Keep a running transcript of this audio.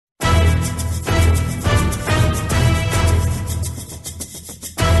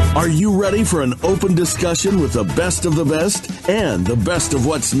Are you ready for an open discussion with the best of the best and the best of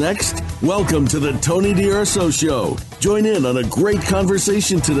what's next? Welcome to the Tony Durso Show. Join in on a great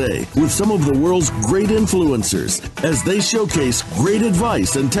conversation today with some of the world's great influencers as they showcase great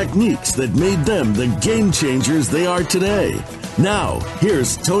advice and techniques that made them the game changers they are today. Now,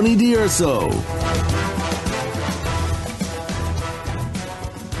 here's Tony Durso.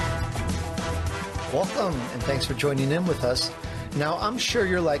 Welcome, and thanks for joining in with us. Now, I'm sure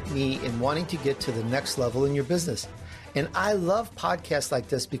you're like me in wanting to get to the next level in your business. And I love podcasts like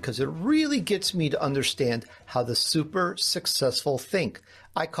this because it really gets me to understand how the super successful think.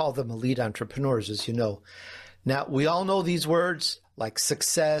 I call them elite entrepreneurs, as you know. Now, we all know these words like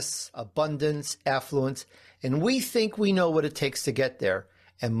success, abundance, affluence, and we think we know what it takes to get there.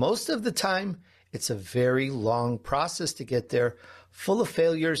 And most of the time, it's a very long process to get there, full of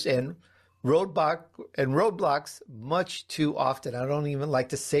failures and roadblocks much too often. I don't even like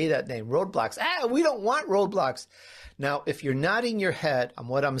to say that name, roadblocks. We don't want roadblocks. Now, if you're nodding your head on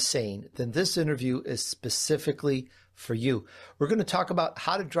what I'm saying, then this interview is specifically for you. We're going to talk about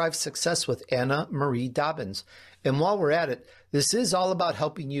how to drive success with Anna Marie Dobbins. And while we're at it, this is all about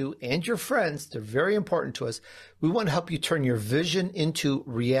helping you and your friends. They're very important to us. We want to help you turn your vision into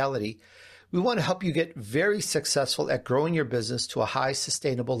reality. We want to help you get very successful at growing your business to a high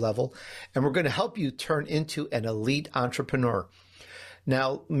sustainable level. And we're going to help you turn into an elite entrepreneur.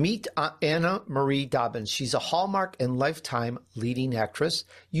 Now, meet Anna Marie Dobbins. She's a Hallmark and Lifetime leading actress.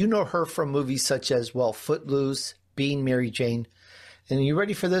 You know her from movies such as, Footloose, Being Mary Jane. And are you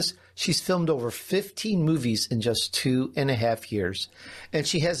ready for this? She's filmed over 15 movies in just 2.5 years. And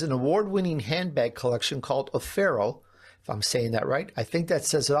she has an award-winning handbag collection called Pharaoh. If I'm saying that right, I think that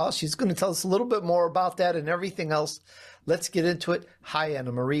says it all. She's going to tell us a little bit more about that and everything else. Let's get into it. Hi,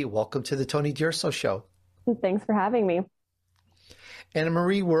 Anna Marie. Welcome to the Tony Durso Show. Thanks for having me. Anna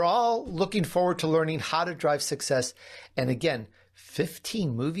Marie, we're all looking forward to learning how to drive success. And again,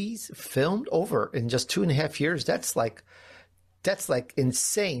 15 movies filmed over in just 2.5 years. That's like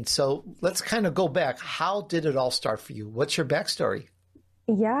insane. So let's kind of go back. How did it all start for you? What's your backstory?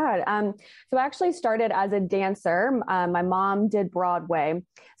 Yeah. So I actually started as a dancer. My mom did Broadway.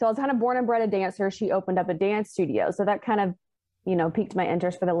 So I was kind of born and bred a dancer. She opened up a dance studio. So that kind of, piqued my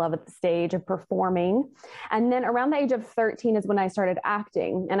interest for the love of the stage of performing. And then around the age of 13 is when I started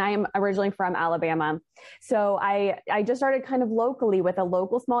acting. And I am originally from Alabama. So I just started kind of locally with a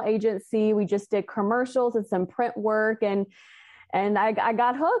local small agency. We just did commercials and some print work and I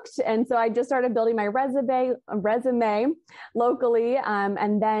got hooked. And so I just started building my resume locally.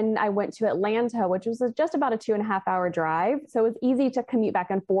 And then I went to Atlanta, which was just about a 2.5-hour drive. So it was easy to commute back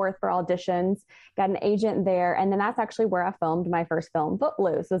and forth for auditions, got an agent there. And then that's actually where I filmed my first film,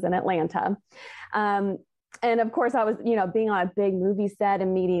 Footloose, was in Atlanta. And of course I was, being on a big movie set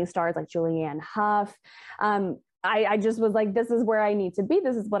and meeting stars like Julianne Hough. I just was like, this is where I need to be.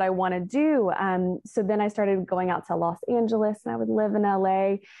 This is what I want to do. So then I started going out to Los Angeles, and I would live in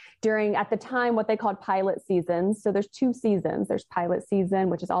LA during, at the time, what they called pilot seasons. So there's 2 seasons. There's pilot season,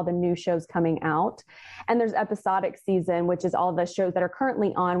 which is all the new shows coming out. And there's episodic season, which is all the shows that are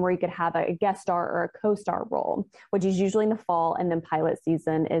currently on where you could have a guest star or a co-star role, which is usually in the fall. And then pilot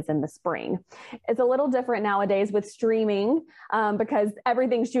season is in the spring. It's a little different nowadays with streaming because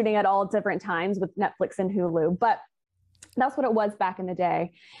everything's shooting at all different times with Netflix and Hulu. But that's what it was back in the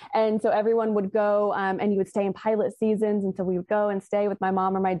day. And so everyone would go and you would stay in pilot seasons. And so we would go and stay with my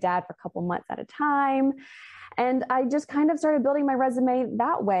mom or my dad for a couple months at a time. And I just kind of started building my resume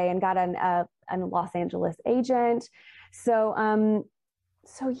that way and got a Los Angeles agent. So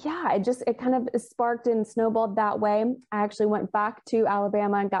yeah, it kind of sparked and snowballed that way. I actually went back to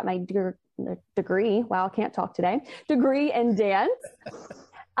Alabama and got my degree. Wow, I can't talk today. Degree in dance.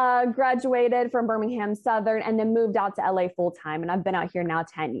 Graduated from Birmingham Southern and then moved out to LA full time. And I've been out here now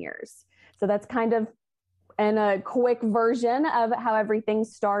 10 years. So that's kind of in a quick version of how everything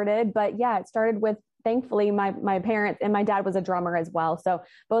started. But yeah, it started with, thankfully, my parents, and my dad was a drummer as well. So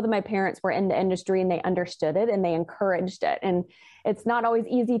both of my parents were in the industry and they understood it and they encouraged it. And it's not always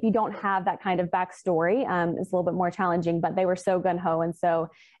easy if you don't have that kind of backstory. It's a little bit more challenging, but they were so gung-ho and so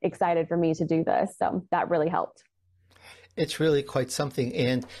excited for me to do this. So that really helped. It's really quite something.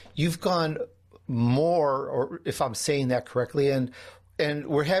 And you've gone more, or if I'm saying that correctly, and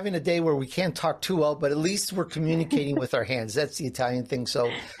we're having a day where we can't talk too well, but at least we're communicating with our hands. That's the Italian thing. So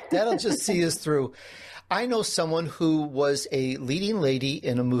that'll just see us through. I know someone who was a leading lady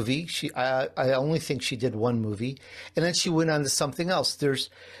in a movie. I only think she did one movie, and then she went on to something else.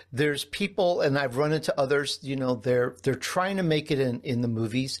 There's people, and I've run into others, they're trying to make it in the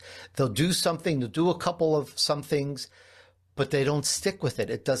movies. They'll do something, they'll do a couple of some things, but they don't stick with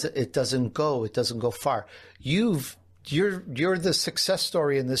it. It doesn't go far. You're the success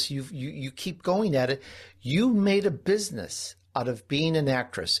story in this. You keep going at it. You made a business out of being an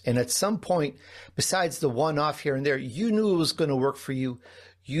actress. And at some point, besides the one-off here and there, you knew it was going to work for you.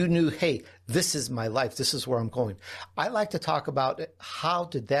 You knew, hey, this is my life. This is where I'm going. I like to talk about how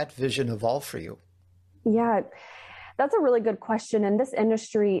did that vision evolve for you? Yeah, that's a really good question. And this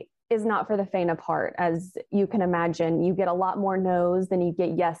industry is not for the faint of heart, as you can imagine. You get a lot more no's than you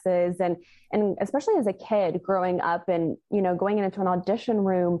get yeses. And especially as a kid growing up and, going into an audition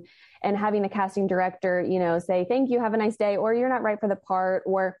room and having the casting director, say, thank you, have a nice day, or you're not right for the part,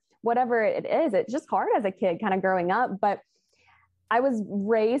 or whatever it is. It's just hard as a kid kind of growing up. But I was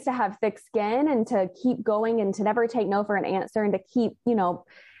raised to have thick skin and to keep going and to never take no for an answer and to keep,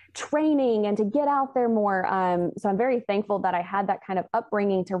 training and to get out there more. So I'm very thankful that I had that kind of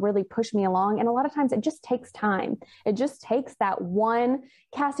upbringing to really push me along. And a lot of times it just takes time. It just takes that one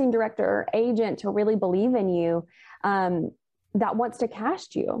casting director or agent to really believe in you, that wants to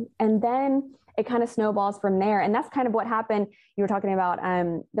cast you. And then it kind of snowballs from there. And that's kind of what happened. You were talking about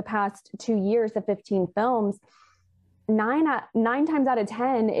the past 2 years, the 15 films. Nine times out of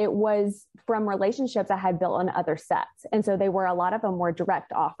 10, it was from relationships I had built on other sets. And so a lot of them were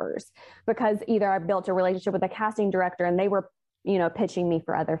direct offers, because either I built a relationship with a casting director and they were, pitching me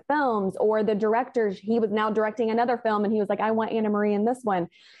for other films, or the director, he was now directing another film and he was like, I want Anna Marie in this one.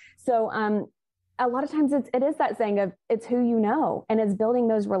 So a lot of times it is that saying of it's who you know, and it's building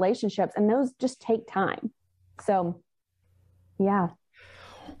those relationships, and those just take time. So, yeah.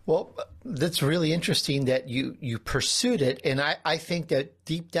 Well, that's really interesting that you pursued it. And I think that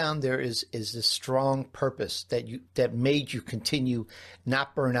deep down there is a strong purpose that made you continue,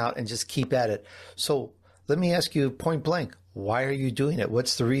 not burn out, and just keep at it. So let me ask you point blank, why are you doing it?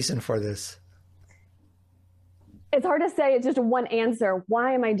 What's the reason for this? It's hard to say. It's just one answer.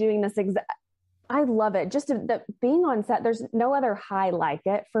 Why am I doing this? I love it. Just being on set, there's no other high like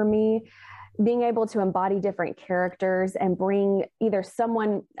it for me. Being able to embody different characters and bring either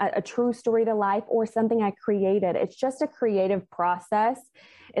a true story to life or something I created. It's just a creative process.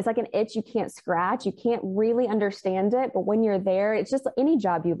 It's like an itch you can't scratch. You can't really understand it, but when you're there, it's just any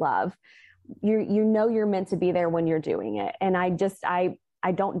job you love. You're meant to be there when you're doing it. And I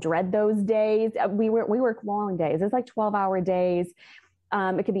don't dread those days. We work long days. It's like 12-hour days.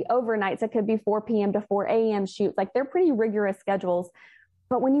 It could be overnights. It could be 4 p.m. to 4 a.m. shoots. Like, they're pretty rigorous schedules.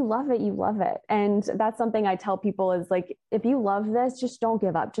 But when you love it, you love it. And that's something I tell people is like, if you love this, just don't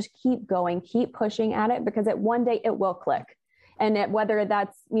give up. Just keep going, keep pushing at it, because one day it will click. And whether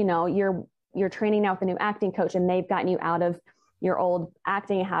that's, you're training now with a new acting coach and they've gotten you out of your old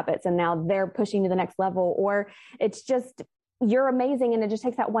acting habits and now they're pushing to the next level, or it's just, you're amazing. And it just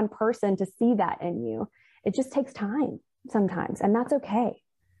takes that one person to see that in you. It just takes time sometimes, and that's okay.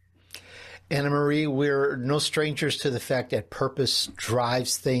 Anna Marie, we're no strangers to the fact that purpose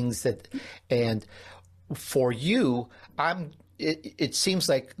drives things and for you, it seems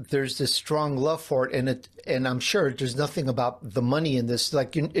like there's this strong love for it, and I'm sure there's nothing about the money in this.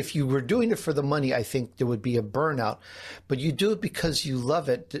 Like, if you were doing it for the money, I think there would be a burnout, but you do it because you love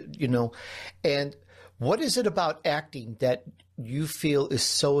it, and what is it about acting that you feel is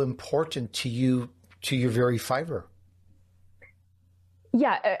so important to you, to your very fiber?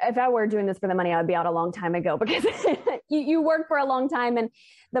 Yeah, if I were doing this for the money, I would be out a long time ago, because you work for a long time, and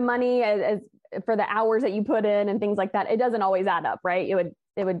the money is for the hours that you put in and things like that. It doesn't always add up, right? It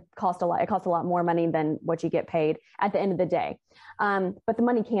would cost a lot. It costs a lot more money than what you get paid at the end of the day. But the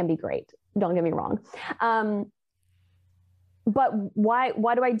money can be great. Don't get me wrong. But why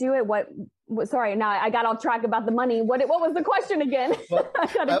do I do it? Sorry, now I got off track about the money. What was the question again? Well,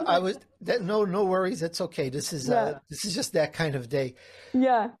 no worries. That's okay. This is just that kind of day.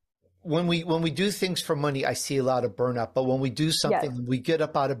 Yeah. When we do things for money, I see a lot of burnout. But when we do something, we get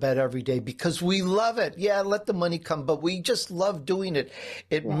up out of bed every day because we love it. Yeah, let the money come, but we just love doing it.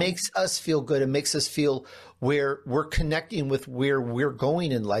 It makes us feel good. It makes us feel where we're connecting with where we're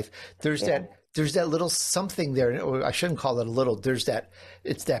going in life. There's that little something there, or I shouldn't call it a little.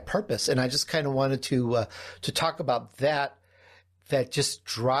 It's that purpose, and I just kind of wanted to talk about that just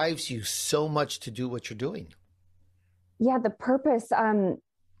drives you so much to do what you're doing. Yeah, the purpose.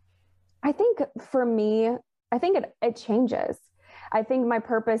 I think for me, it changes. I think my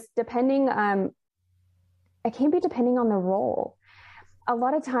purpose, it can be depending on the role. A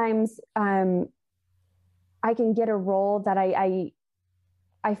lot of times, I can get a role that I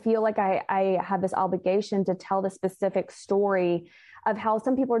feel like I have this obligation to tell the specific story of how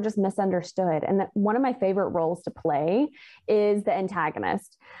some people are just misunderstood. And that one of my favorite roles to play is the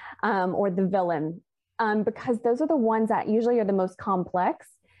antagonist, or the villain. because those are the ones that usually are the most complex.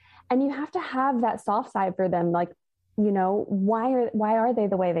 And you have to have that soft side for them. Like, why are they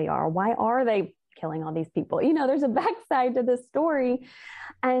the way they are? Why are they killing all these people? There's a backside to this story.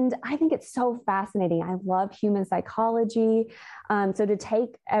 And I think it's so fascinating. I love human psychology. So to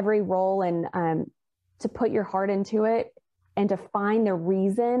take every role and to put your heart into it and to find the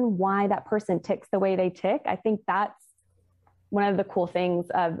reason why that person ticks the way they tick, I think that's one of the cool things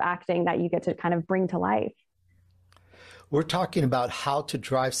of acting that you get to kind of bring to life. We're talking about how to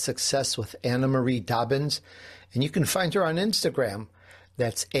drive success with Anna Marie Dobbins, and you can find her on Instagram.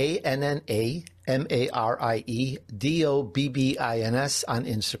 That's ANNAMARIEDOBBINS on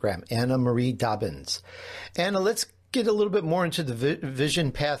Instagram, Anna Marie Dobbins. Anna, let's get a little bit more into the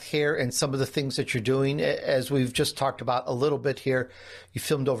vision path here and some of the things that you're doing. As we've just talked about a little bit here, you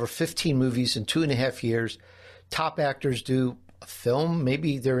filmed over 15 movies in 2.5 years. Top actors do a film,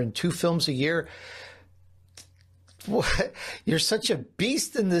 maybe they're in 2 films a year. You're such a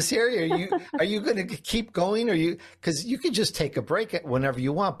beast in this area. Are you going to keep going? Because you could just take a break whenever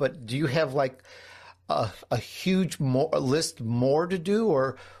you want, but do you have like a huge list more to do,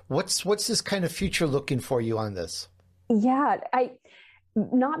 or what's this kind of future looking for you on this? Yeah,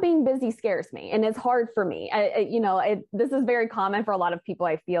 not being busy scares me, and it's hard for me. This is very common for a lot of people.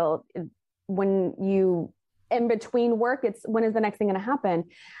 I feel when you in between work, it's when is the next thing going to happen?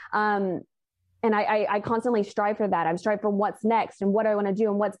 And I constantly strive for that. I'm striving for what's next and what I want to do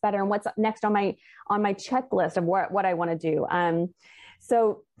and what's better and what's next on my checklist of what I want to do.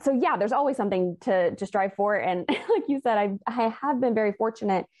 So yeah, there's always something to strive for. And like you said, I have been very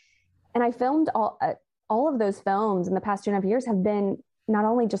fortunate, and I filmed all of those films in the past 2.5 years have been not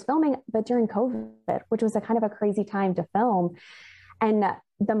only just filming, but during COVID, which was a kind of a crazy time to film. And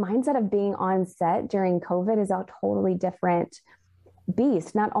the mindset of being on set during COVID is a totally different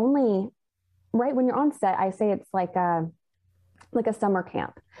beast. Not only right when you're on set, I say it's like a summer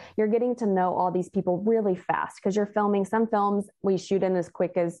camp. You're getting to know all these people really fast because you're filming. Some films we shoot in as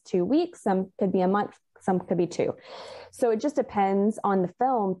quick as 2 weeks. Some could be a month. Some could be 2. So it just depends on the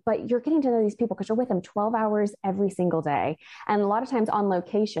film, but you're getting to know these people because you're with them 12 hours every single day. And a lot of times on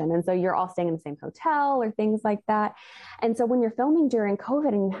location. And so you're all staying in the same hotel or things like that. And so when you're filming during COVID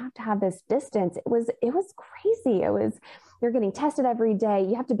and you have to have this distance, it was crazy. You're getting tested every day.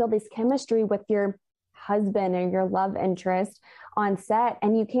 You have to build this chemistry with your husband or your love interest on set,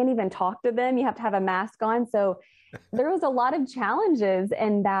 and you can't even talk to them. You have to have a mask on. So there was a lot of challenges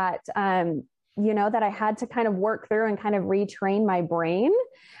in that, that I had to kind of work through and kind of retrain my brain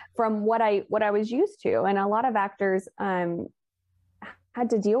from what I was used to. And a lot of actors had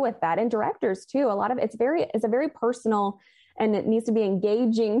to deal with that, and directors too. A lot of it's a very personal, and it needs to be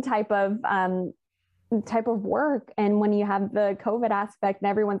engaging type of work. And when you have the COVID aspect and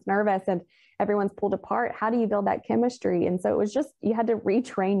everyone's nervous and everyone's pulled apart, how do you build that chemistry? And so it was just, you had to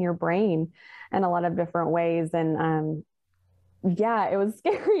retrain your brain in a lot of different ways. And yeah, it was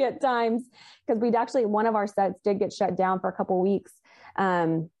scary at times because one of our sets did get shut down for a couple of weeks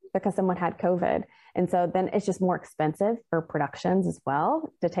because someone had COVID. And so then it's just more expensive for productions as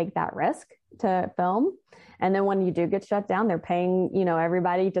well to take that risk to film. And then when you do get shut down, they're paying,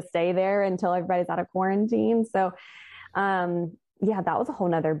 everybody to stay there until everybody's out of quarantine. So, yeah, that was a whole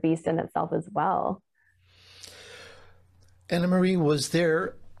nother beast in itself as well. Anna Marie,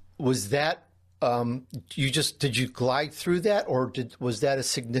 did you glide through that, or was that a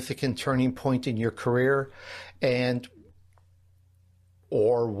significant turning point in your career?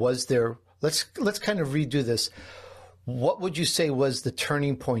 Or was there, let's kind of redo this. What would you say was the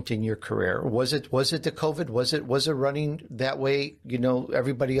turning point in your career? Was it the COVID? Was it running that way?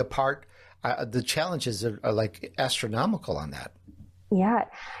 Everybody apart. The challenges are like astronomical on that. Yeah,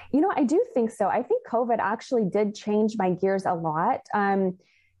 I do think so. I think COVID actually did change my gears a lot, and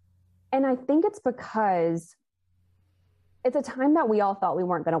I think it's because it's a time that we all thought we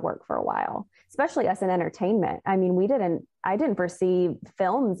weren't going to work for a while, especially us in entertainment. I mean, I didn't foresee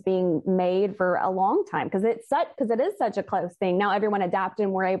films being made for a long time because it is such a close thing. Now everyone adapted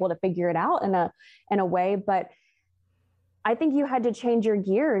and we're able to figure it out in a way, but I think you had to change your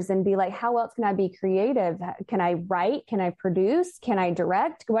gears and be like, how else can I be creative? Can I write? Can I produce? Can I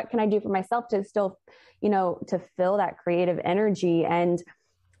direct? What can I do for myself to still, to fill that creative energy? And,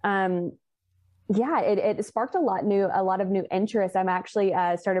 yeah, it sparked a lot of new interest. I'm actually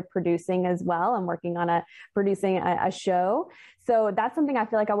started producing as well. I'm working on producing a show. So that's something I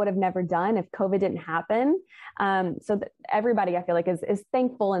feel like I would have never done if COVID didn't happen. Everybody I feel like is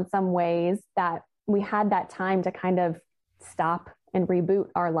thankful in some ways that we had that time to kind of stop and reboot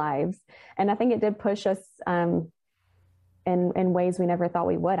our lives. And I think it did push us in ways we never thought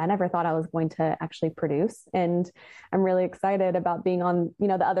we would. I never thought I was going to actually produce. And I'm really excited about being on,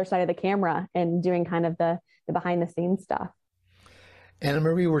 the other side of the camera and doing kind of the behind the scenes stuff. Anna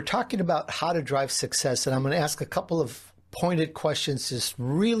Marie, we're talking about how to drive success, and I'm going to ask a couple of pointed questions to just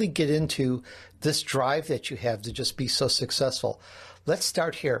really get into this drive that you have to just be so successful. Let's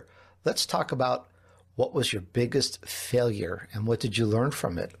start here. Let's talk about what was your biggest failure and what did you learn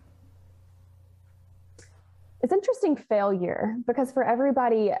from it? It's interesting, failure, because for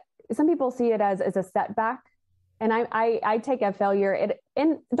everybody, some people see it as a setback. And I take a failure,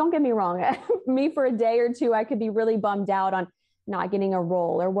 and don't get me wrong, me for a day or two, I could be really bummed out on not getting a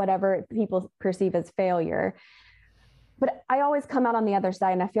role or whatever people perceive as failure. But I always come out on the other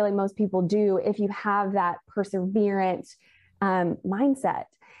side. And I feel like most people do if you have that perseverant mindset.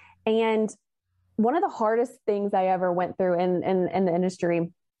 And one of the hardest things I ever went through in the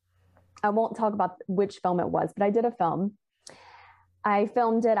industry, I won't talk about which film it was, but I did a film. I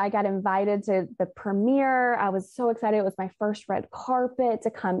filmed it. I got invited to the premiere. I was so excited. It was my first red carpet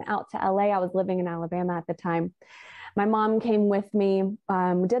to come out to LA. I was living in Alabama at the time. My mom came with me.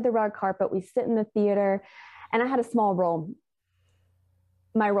 We did the red carpet. We sit in the theater, and I had a small role.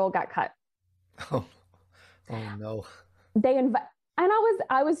 My role got cut. Oh no. And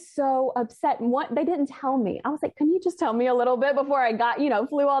I was so upset. And they didn't tell me. I was like, can you just tell me a little bit before I got,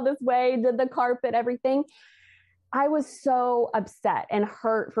 flew all this way, did the carpet, everything. I was so upset and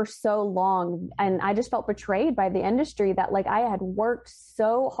hurt for so long. And I just felt betrayed by the industry that like I had worked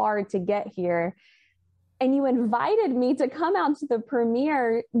so hard to get here. And you invited me to come out to the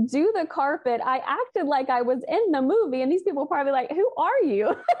premiere, do the carpet. I acted like I was in the movie. And these people were probably like, who are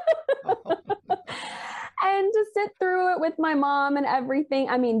you? And to sit through it with my mom and everything.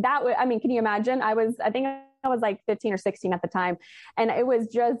 Can you imagine? I think I was like 15 or 16 at the time. And it was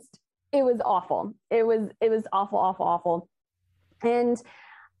awful. It was awful, awful, awful. And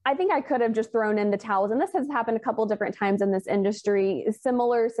I think I could have just thrown in the towels. And this has happened a couple of different times in this industry,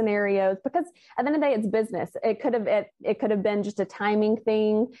 similar scenarios, because at the end of the day, it's business. It could have been just a timing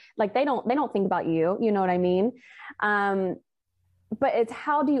thing. Like they don't think about you. You know what I mean? But it's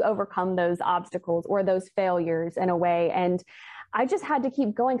how do you overcome those obstacles or those failures in a way? And I just had to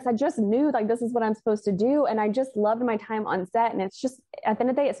keep going because I just knew like this is what I'm supposed to do. And I just loved my time on set. And it's just, at the end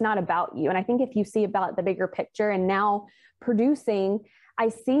of the day, it's not about you. And I think if you see about the bigger picture and now producing, I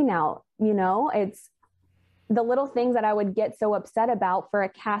see now, it's the little things that I would get so upset about for a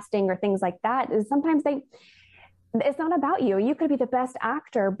casting or things like that is sometimes it's not about you. You could be the best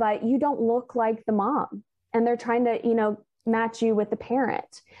actor, but you don't look like the mom. And they're trying to, match you with the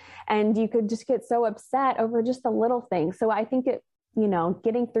parent. And you could just get so upset over just the little things. So I think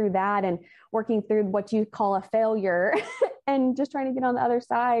getting through that and working through what you call a failure and just trying to get on the other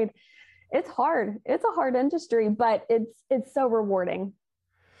side, it's hard. It's a hard industry, but it's so rewarding.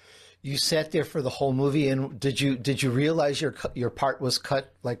 You sat there for the whole movie, and did you realize your part was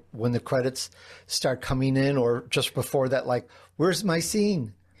cut, like when the credits start coming in, or just before that, like, where's my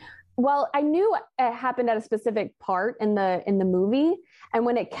scene? Well, I knew it happened at a specific part in the movie. And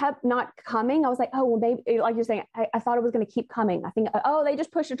when it kept not coming, I was like, oh, well, maybe, like you're saying, I thought it was going to keep coming. I think, they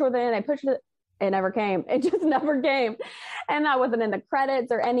just pushed it toward the end. They pushed it. It never came. It just never came. And I wasn't in the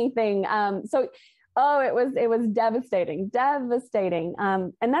credits or anything. It was devastating.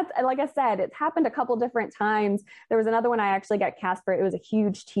 And that's, like I said, it's happened a couple different times. There was another one I actually got cast for. It was a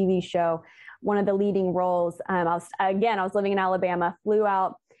huge TV show, one of the leading roles. I was living in Alabama, flew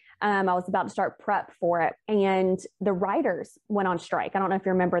out. I was about to start prep for it, and the writers went on strike. I don't know if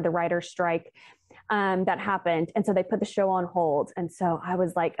you remember the writers' strike that happened. And so they put the show on hold. And so I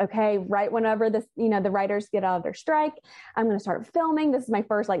was like, okay, right whenever the writers get out of their strike, I'm going to start filming. This is my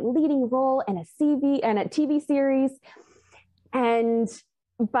first like leading role in a TV series. And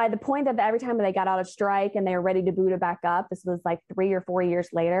by the point that every time they got out of strike and they were ready to boot it back up, this was like 3 or 4 years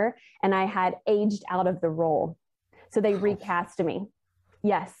later, and I had aged out of the role. So they recast me.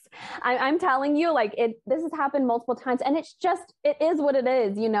 Yes. I'm telling you, like this has happened multiple times, and it is what it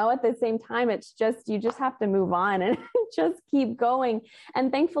is, at the same time, you just have to move on and just keep going.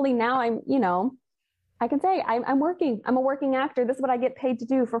 And thankfully now I can say I'm working. I'm a working actor. This is what I get paid to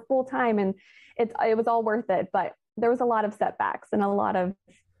do for full time. And it was all worth it, but there was a lot of setbacks and a lot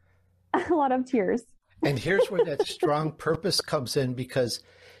of tears. And here's where that strong purpose comes in, because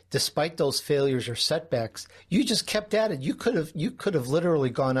despite those failures or setbacks, you just kept at it. You could have literally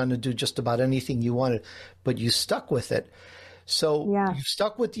gone on to do just about anything you wanted, but you stuck with it. So You've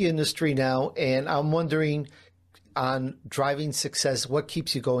stuck with the industry now, and I'm wondering, on driving success, what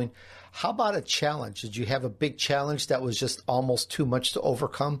keeps you going? How about a challenge? Did you have a big challenge that was just almost too much to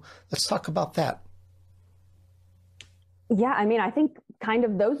overcome? Let's talk about that. Yeah, I mean, I think kind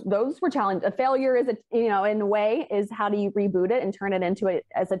of those were challenges. A failure is in a way is how do you reboot it and turn it into it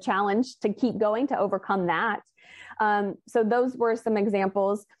as a challenge to keep going, to overcome that. So those were some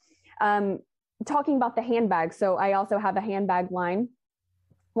examples. Talking about the handbag. So I also have a handbag line.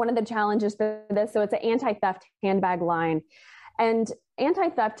 One of the challenges for this, so it's an anti-theft handbag line, and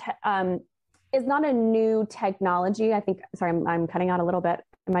anti-theft is not a new technology. I think, sorry, I'm cutting out a little bit.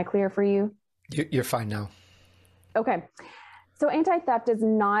 Am I clear for you? You're fine now. Okay. So anti-theft is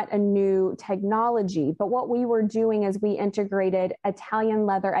not a new technology, but what we were doing is we integrated Italian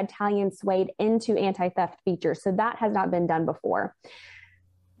leather, Italian suede into anti-theft features. So that has not been done before.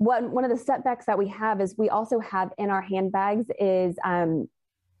 One of the setbacks that we have is we also have in our handbags is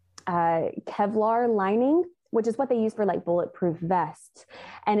Kevlar lining, which is what they use for like bulletproof vests.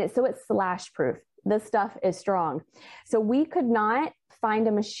 And it's slash proof. This stuff is strong. So we could not find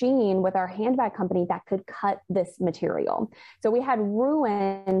a machine with our handbag company that could cut this material. So we had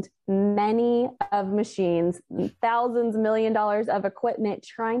ruined many of machines, thousands, $1 million of equipment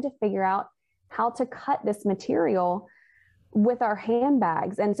trying to figure out how to cut this material with our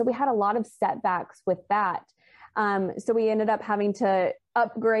handbags. And so we had a lot of setbacks with that. So we ended up having to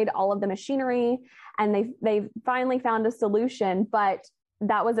upgrade all of the machinery, and they finally found a solution, but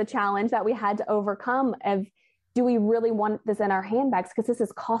that was a challenge that we had to overcome of, do we really want this in our handbags? Because this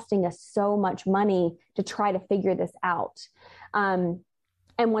is costing us so much money to try to figure this out. And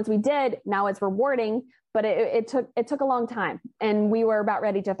once we did, now it's rewarding, but it took a long time. And we were about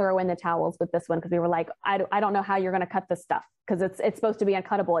ready to throw in the towels with this one, because we were like, I don't know how you're going to cut this stuff, because it's supposed to be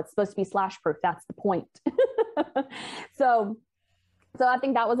uncuttable. It's supposed to be slash proof. That's the point. So I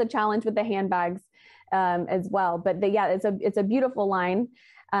think that was a challenge with the handbags as well. But it's a beautiful line.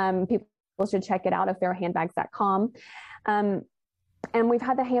 People should check it out if they're handbags.com. And we've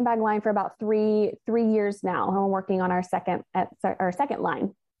had the handbag line for about three years now. And we're working on our second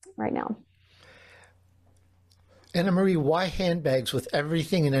line right now. Anna Marie, why handbags? With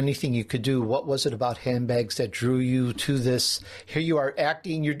everything and anything you could do, what was it about handbags that drew you to this? Here you are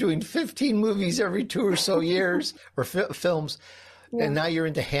acting, you're doing 15 movies every 2 or so years, or films, yeah. And now you're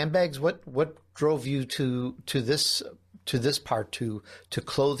into handbags. What drove you to this part, to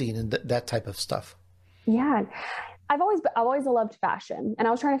clothing and that type of stuff? Yeah. I've always loved fashion, and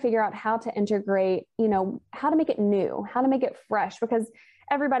I was trying to figure out how to integrate, how to make it new, how to make it fresh, because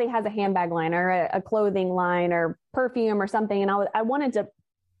everybody has a handbag line or a clothing line or perfume or something. And I wanted to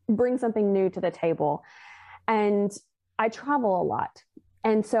bring something new to the table. And I travel a lot.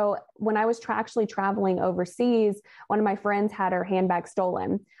 And so when I was actually traveling overseas, one of my friends had her handbag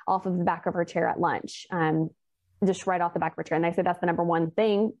stolen off of the back of her chair at lunch, just right off the back of her chair. And they said, that's the number one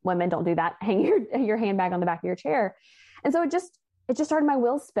thing. Women don't do that. Hang your handbag on the back of your chair. And so it just started my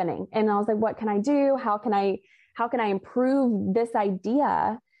wheels spinning. And I was like, what can I do? How can I improve this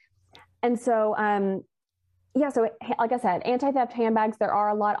idea? And so, so like I said, anti-theft handbags, there are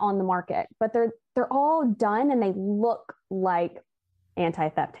a lot on the market, but they're all done and they look like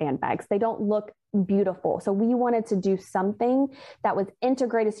anti-theft handbags. They don't look beautiful. So we wanted to do something that was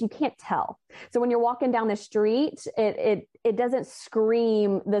integrated so you can't tell. So when you're walking down the street, it doesn't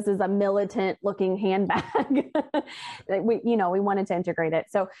scream, this is a militant looking handbag. we wanted to integrate it.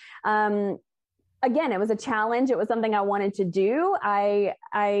 So, again, it was a challenge. It was something I wanted to do. I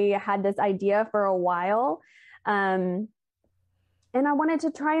had this idea for a while, and I wanted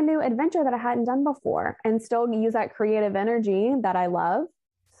to try a new adventure that I hadn't done before and still use that creative energy that I love.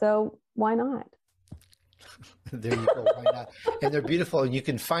 So why not? There you go. Why not? And they're beautiful, and you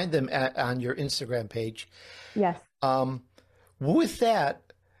can find them on your Instagram page. Yes. With that,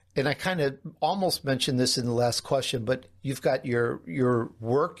 and I kind of almost mentioned this in the last question, but you've got your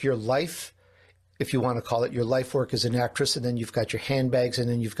work, your life, if you want to call it, your life work as an actress, and then you've got your handbags, and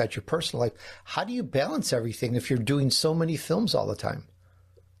then you've got your personal life. How do you balance everything if you're doing so many films all the time?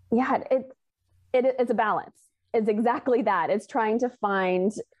 Yeah, it's a balance. It's exactly that. It's trying to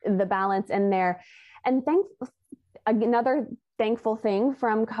find the balance in there. And another thankful thing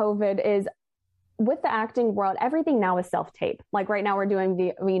from COVID is, with the acting world, everything now is self-tape. Like right now we're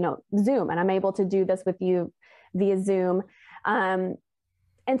doing Zoom, and I'm able to do this with you via Zoom.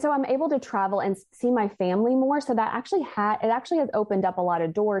 And so I'm able to travel and see my family more. So that actually has opened up a lot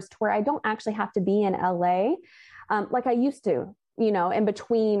of doors to where I don't actually have to be in LA like I used to, in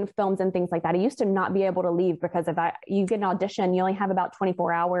between films and things like that. I used to not be able to leave because you get an audition, you only have about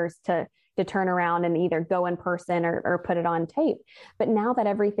 24 hours to turn around and either go in person or put it on tape. But now that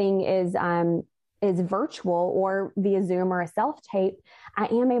everything is virtual or via Zoom or a self-tape, I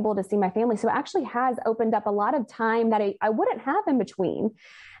am able to see my family. So it actually has opened up a lot of time that I wouldn't have in between.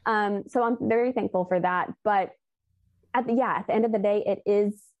 So I'm very thankful for that. But at the end of the day,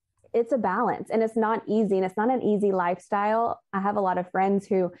 it's a balance, and it's not easy, and it's not an easy lifestyle. I have a lot of friends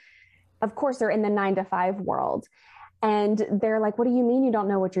who, of course, are in the 9-to-5 world. And they're like, what do you mean you don't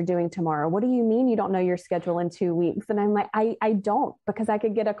know what you're doing tomorrow? What do you mean you don't know your schedule in 2 weeks? And I'm like, I don't, because I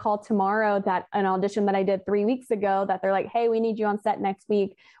could get a call tomorrow that an audition that I did 3 weeks ago that they're like, hey, we need you on set next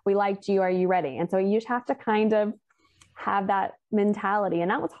week. We liked you. Are you ready? And so you just have to kind of have that mentality.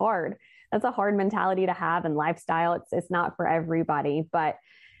 And that was hard. That's a hard mentality to have in lifestyle. It's not for everybody, but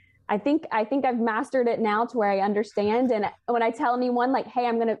I think I've mastered it now to where I understand. And when I tell anyone like, hey,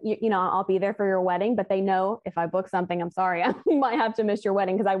 I'm going to, I'll be there for your wedding, but they know if I book something, I'm sorry, I might have to miss your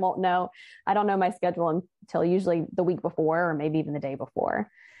wedding because I don't know my schedule until usually the week before, or maybe even the day before.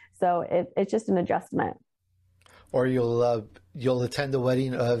 So it's just an adjustment. Or you'll attend the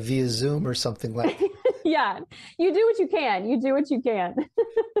wedding via Zoom or something like that. Yeah, you do what you can. You do what you can.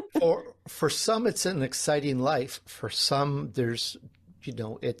 For some, it's an exciting life. For some, there's,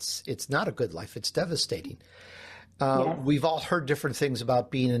 it's not a good life. It's devastating. Yes. We've all heard different things about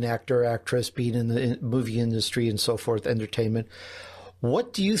being an actor, actress, being in the movie industry and so forth, entertainment.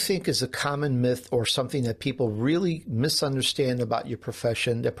 What do you think is a common myth or something that people really misunderstand about your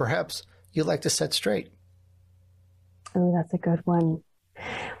profession that perhaps you'd like to set straight? Oh, that's a good one.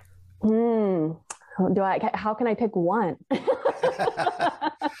 How can I pick one?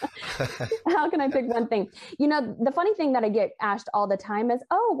 How can I pick one thing? The funny thing that I get asked all the time is,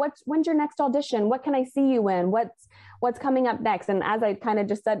 when's your next audition? What can I see you in? What's coming up next? And as I kind of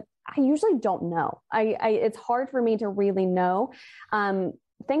just said, I usually don't know. It's hard for me to really know.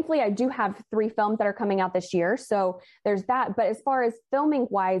 Thankfully, I do have 3 films that are coming out this year. So there's that. But as far as filming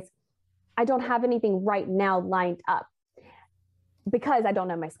wise, I don't have anything right now lined up, because I don't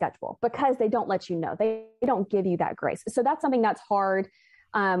know my schedule, because they don't let you know. They don't give you that grace. So that's something that's hard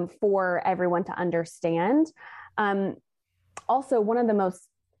for everyone to understand. Also, one of the most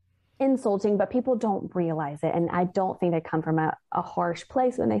insulting, but people don't realize it, and I don't think they come from a harsh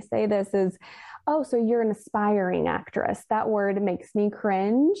place when they say this, is, oh, so you're an aspiring actress. That word makes me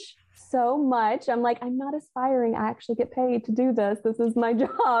cringe so much. I'm like, I'm not aspiring. I actually get paid to do this. This is my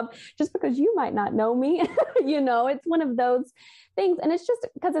job. Just because you might not know me, it's one of those things. And it's just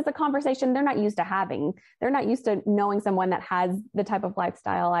because it's a conversation they're not used to having. They're not used to knowing someone that has the type of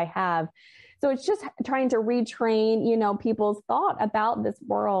lifestyle I have. So it's just trying to retrain, people's thought about this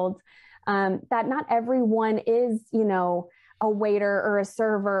world, that not everyone is, a waiter or a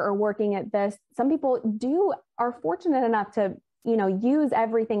server or working at this. Some people are fortunate enough to use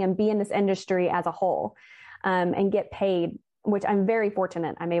everything and be in this industry as a whole, and get paid, which I'm very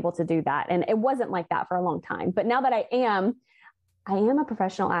fortunate I'm able to do that. And it wasn't like that for a long time. But now that I am a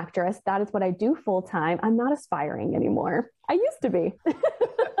professional actress. That is what I do full time. I'm not aspiring anymore. I used to be.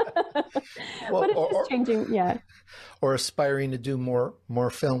 But it's just changing. Yeah. Or aspiring to do more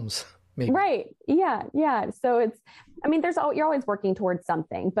films. Maybe. Right. Yeah. Yeah. So you're always working towards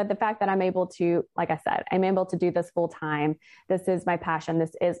something, but the fact that I'm able to, like I said, I'm able to do this full time. This is my passion.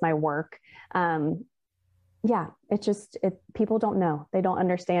 This is my work. People don't know. They don't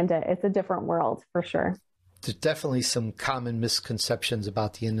understand it. It's a different world for sure. There's definitely some common misconceptions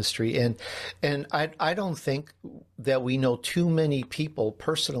about the industry. And I don't think that we know too many people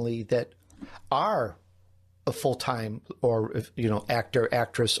personally that are a full-time or, actor,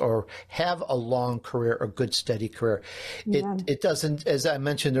 actress, or have a long career, a good, steady career. Yeah. It doesn't, as I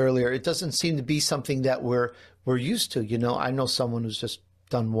mentioned earlier, it doesn't seem to be something that we're used to. I know someone who's just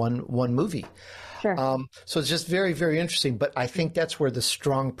done one movie. Sure. So it's just very, very interesting. But I think that's where the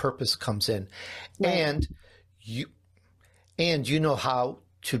strong purpose comes in. Right. And you know how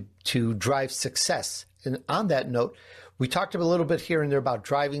to drive success. And on that note, we talked a little bit here and there about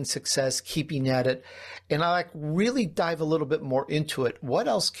driving success, keeping at it. And I really dive a little bit more into it. What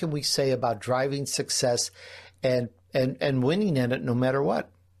else can we say about driving success and winning at it no matter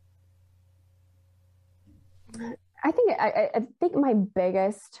what? I think my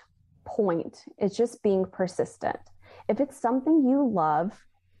biggest point is just being persistent. If it's something you love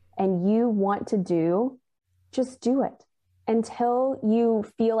and you want to do, just do it until you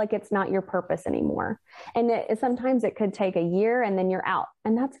feel like it's not your purpose anymore. And sometimes it could take a year and then you're out,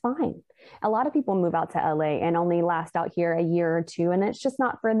 and that's fine. A lot of people move out to LA and only last out here a year or two, and it's just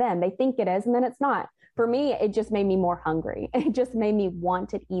not for them. They think it is, and then it's not. For me, it just made me more hungry. It just made me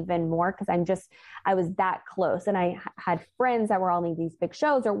want it even more because I was that close. And I had friends that were on these big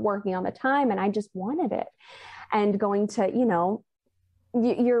shows or working all the time, and I just wanted it. And going to,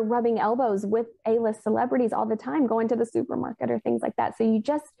 you're rubbing elbows with A-list celebrities all the time, going to the supermarket or things like that. So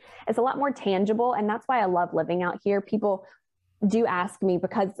it's a lot more tangible. And that's why I love living out here. People do ask me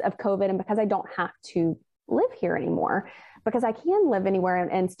because of COVID and because I don't have to live here anymore because I can live anywhere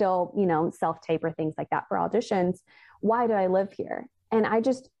and still, self-tape or things like that for auditions. Why do I live here? And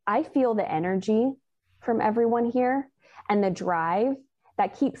I feel the energy from everyone here and the drive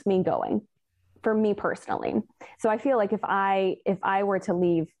that keeps me going for me personally. So I feel like if I were to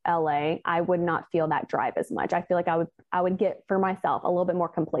leave LA, I would not feel that drive as much. I feel like I would get for myself a little bit more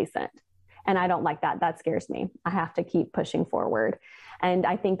complacent. And I don't like that. That scares me. I have to keep pushing forward. And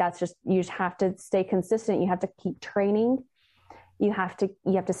I think that's just, you just have to stay consistent. You have to keep training. You have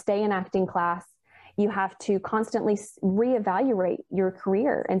to stay in acting class. You have to constantly reevaluate your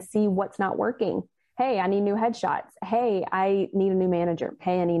career and see what's not working. Hey, I need new headshots. Hey, I need a new manager.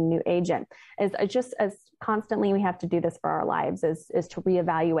 Hey, I need a new agent. It's just as constantly we have to do this for our lives is to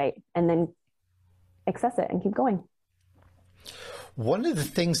reevaluate and then access it and keep going. One of the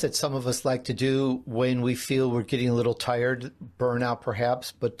things that some of us like to do when we feel we're getting a little tired, burnout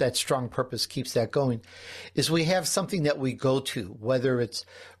perhaps, but that strong purpose keeps that going, is we have something that we go to, whether it's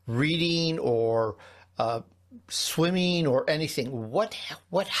reading or swimming or anything. What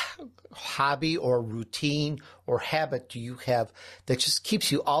hobby or routine or habit do you have that just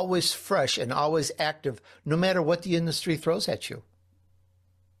keeps you always fresh and always active, no matter what the industry throws at you?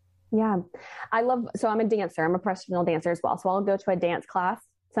 Yeah, so I'm a dancer. I'm a professional dancer as well. So I'll go to a dance class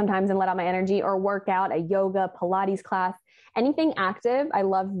sometimes and let out my energy, or work out, a yoga, Pilates class, anything active. I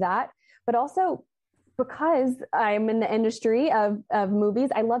love that. But also because I'm in the industry of movies,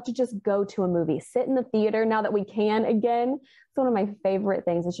 I love to just go to a movie, sit in the theater now that we can again. It's one of my favorite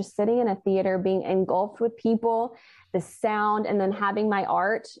things. It's just sitting in a theater, being engulfed with people, the sound, and then having my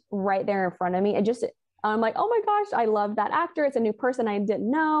art right there in front of me. I'm like, oh my gosh, I love that actor. It's a new person I didn't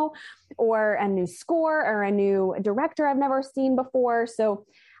know, or a new score, or a new director I've never seen before. So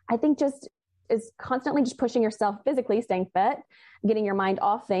I think just is constantly just pushing yourself physically, staying fit, getting your mind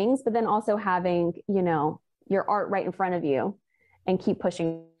off things, but then also having, your art right in front of you and keep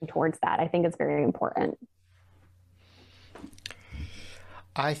pushing towards that. I think it's very important.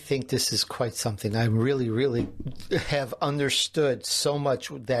 I think this is quite something. I really, really have understood so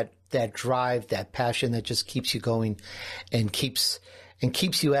much that drive, that passion that just keeps you going and keeps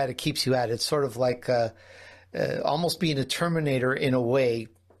you at it, It's sort of like almost being a Terminator in a way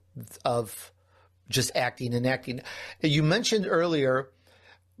of just acting and acting. You mentioned earlier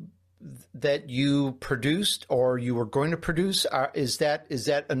that you produced or you were going to produce. Is that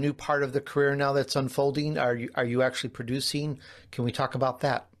a new part of the career now that's unfolding? Are you actually producing? Can we talk about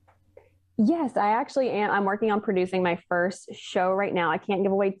that? Yes, I actually am. I'm working on producing my first show right now. I can't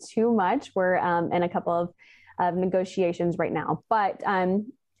give away too much. We're in a couple of negotiations right now, but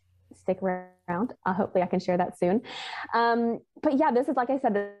stick around. Hopefully I can share that soon. But yeah, this is, like I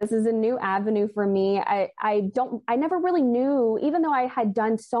said, this is a new avenue for me. I never really knew, even though I had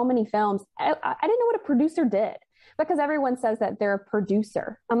done so many films, I didn't know what a producer did, because everyone says that they're a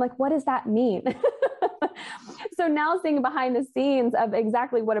producer. I'm like, what does that mean? So now seeing behind the scenes of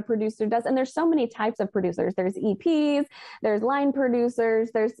exactly what a producer does, and there's so many types of producers. There's EPs, there's line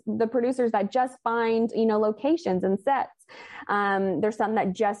producers, there's the producers that just find, locations and sets. There's some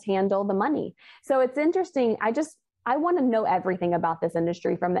that just handle the money. So it's interesting. I want to know everything about this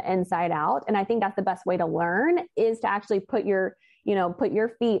industry from the inside out. And I think that's the best way to learn, is to actually put your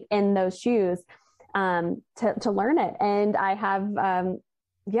feet in those shoes, to learn it. And I have,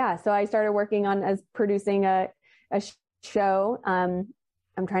 so I started working on producing a show. I'm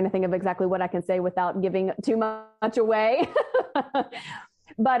trying to think of exactly what I can say without giving too much away.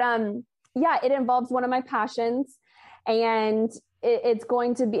 But it involves one of my passions, and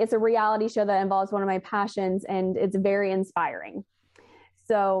it's a reality show that involves one of my passions, and it's very inspiring.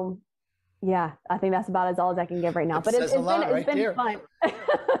 So yeah, I think that's about as all as I can give right now. But it's been fun.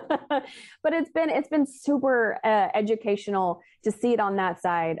 But it's been super educational to see it on that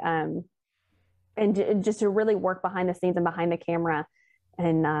side, and just to really work behind the scenes and behind the camera,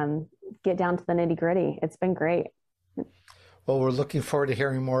 and get down to the nitty gritty. It's been great. Well, we're looking forward to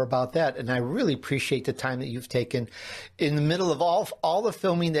hearing more about that. And I really appreciate the time that you've taken in the middle of all the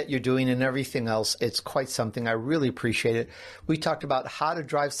filming that you're doing and everything else. It's quite something. I really appreciate it. We talked about how to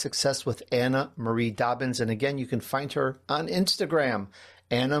drive success with Anna Marie Dobbins. And again, you can find her on Instagram,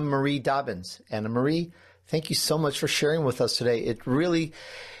 Anna Marie Dobbins. Anna Marie, thank you so much for sharing with us today. It really,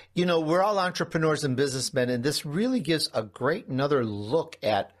 we're all entrepreneurs and businessmen, and this really gives a great another look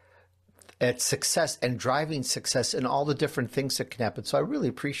at success and driving success and all the different things that can happen. So I really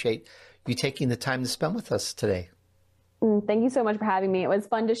appreciate you taking the time to spend with us today. Thank you so much for having me. It was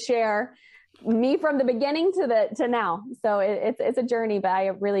fun to share me from the beginning to now. So it's a journey, but I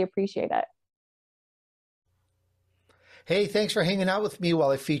really appreciate it. Hey, thanks for hanging out with me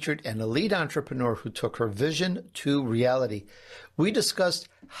while I featured an elite entrepreneur who took her vision to reality. We discussed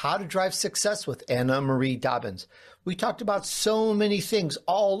how to drive success with Anna Marie Dobbins. We talked about so many things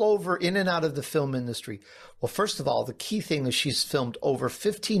all over, in and out of the film industry. Well, first of all, the key thing is she's filmed over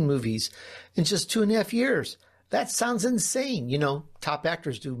 15 movies in just 2.5 years. That sounds insane. You know, top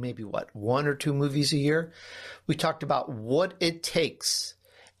actors do maybe, 1 or 2 movies a year? We talked about what it takes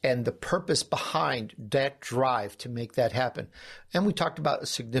and the purpose behind that drive to make that happen. And we talked about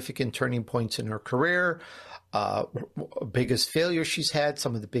significant turning points in her career, biggest failures she's had,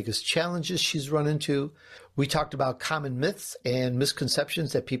 some of the biggest challenges she's run into. We talked about common myths and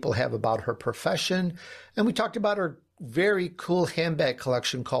misconceptions that people have about her profession. And we talked about her very cool handbag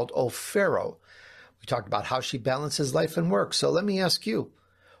collection called O'Farrow. We talked about how she balances life and work. So let me ask you,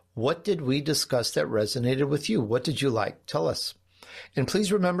 what did we discuss that resonated with you? What did you like? Tell us. And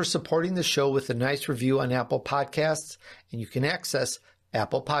please remember supporting the show with a nice review on Apple Podcasts, and you can access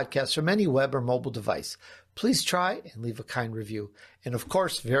Apple Podcasts from any web or mobile device. Please try and leave a kind review. And of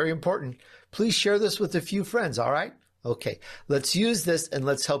course, very important, please share this with a few friends, all right? Okay, let's use this and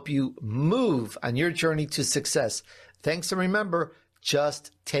let's help you move on your journey to success. Thanks, and remember,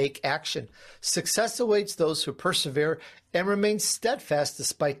 just take action. Success awaits those who persevere and remain steadfast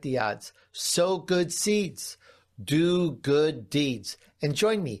despite the odds. Sow good seeds. Do good deeds. And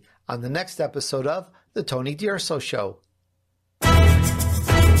join me on the next episode of The Tony Durso Show.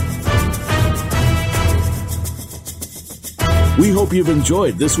 We hope you've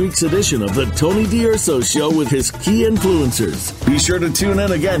enjoyed this week's edition of The Tony Durso Show with his key influencers. Be sure to tune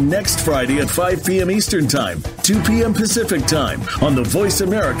in again next Friday at 5 p.m. Eastern Time, 2 p.m. Pacific Time on the Voice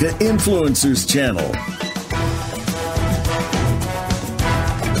America Influencers channel.